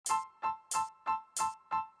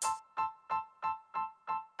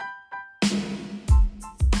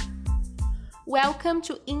Welcome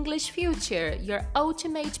to English Future, your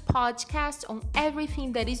ultimate podcast on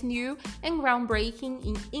everything that is new and groundbreaking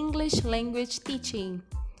in English language teaching.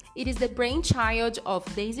 It is the brainchild of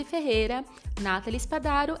Daisy Ferreira, Nathalie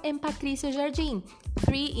Spadaro, and Patricia Jardim,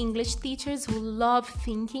 three English teachers who love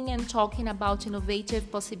thinking and talking about innovative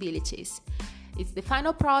possibilities. It's the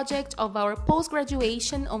final project of our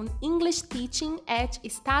post-graduation on English teaching at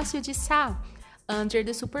Estácio de Sá, under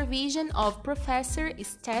the supervision of Professor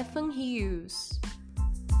Stephen Hughes.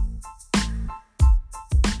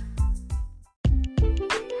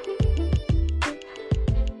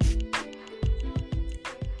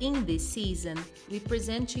 In this season, we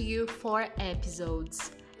present to you 4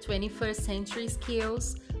 episodes: 21st Century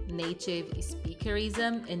Skills, Native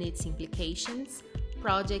Speakerism and its Implications,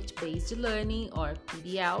 Project-Based Learning or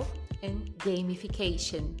PBL, and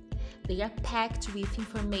Gamification. They are packed with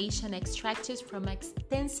information extracted from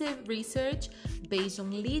extensive research based on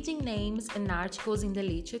leading names and articles in the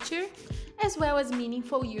literature, as well as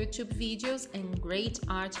meaningful YouTube videos and great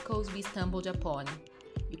articles we stumbled upon.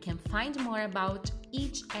 You can find more about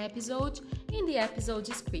each episode in the episode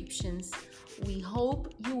descriptions. We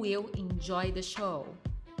hope you will enjoy the show.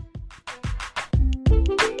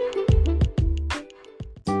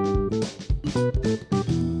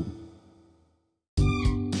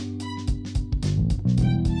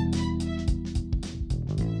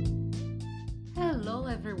 Hello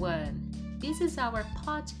everyone, this is our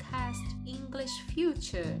podcast English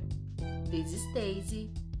Future. This is Daisy.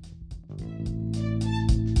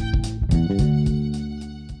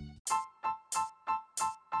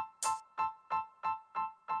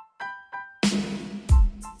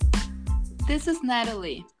 This is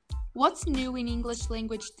Natalie. What's new in English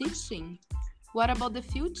language teaching? What about the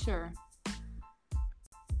future?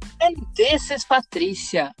 And this is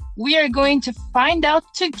Patricia. We are going to find out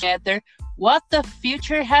together what the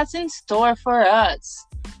future has in store for us.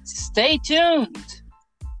 Stay tuned!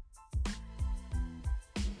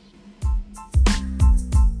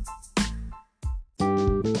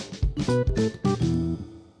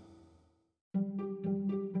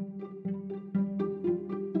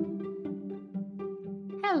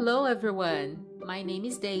 Hello everyone, my name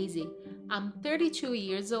is Daisy. I'm 32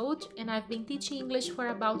 years old and I've been teaching English for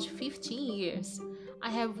about 15 years. I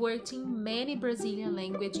have worked in many Brazilian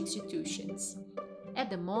language institutions. At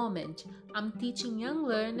the moment, I'm teaching young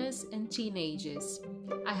learners and teenagers.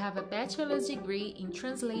 I have a bachelor's degree in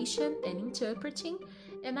translation and interpreting,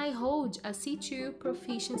 and I hold a C2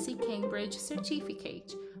 Proficiency Cambridge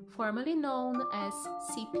certificate, formerly known as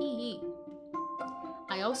CPE.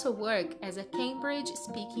 I also work as a Cambridge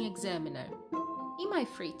speaking examiner. In my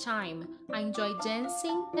free time, I enjoy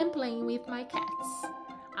dancing and playing with my cats.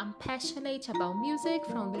 I'm passionate about music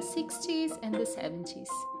from the 60s and the 70s.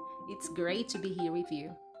 It's great to be here with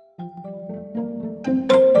you.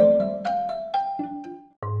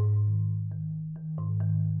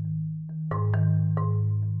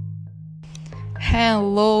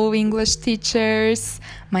 Hello, English teachers!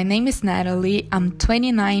 My name is Natalie. I'm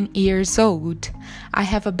 29 years old. I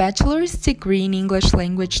have a bachelor's degree in English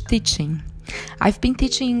language teaching. I've been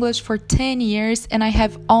teaching English for 10 years and I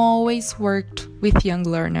have always worked with young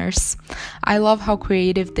learners. I love how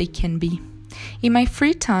creative they can be. In my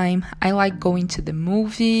free time, I like going to the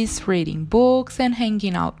movies, reading books, and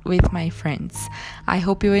hanging out with my friends. I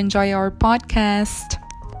hope you enjoy our podcast.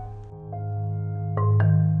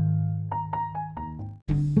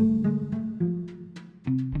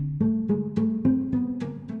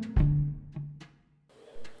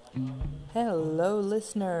 Hello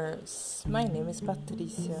listeners, my name is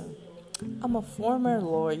Patricia. I'm a former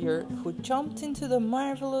lawyer who jumped into the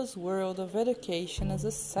marvelous world of education as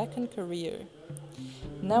a second career.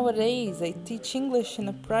 Nowadays, I teach English in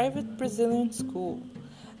a private Brazilian school.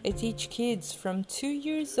 I teach kids from 2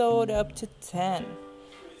 years old up to 10.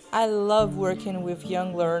 I love working with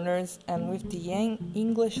young learners and with the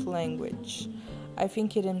English language. I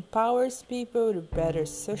think it empowers people to better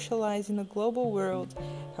socialize in a global world,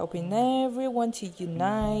 helping everyone to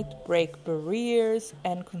unite, break barriers,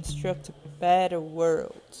 and construct a better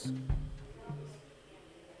world.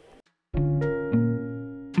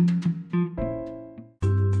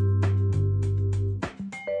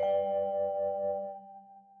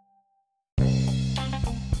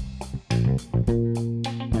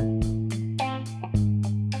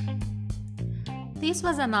 This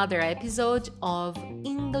was another episode of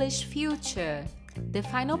English Future, the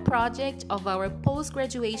final project of our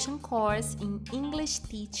post-graduation course in English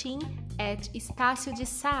teaching at Estácio de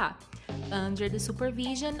Sá, under the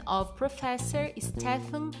supervision of Professor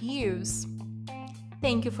Stephen Hughes.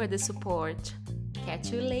 Thank you for the support.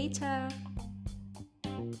 Catch you later!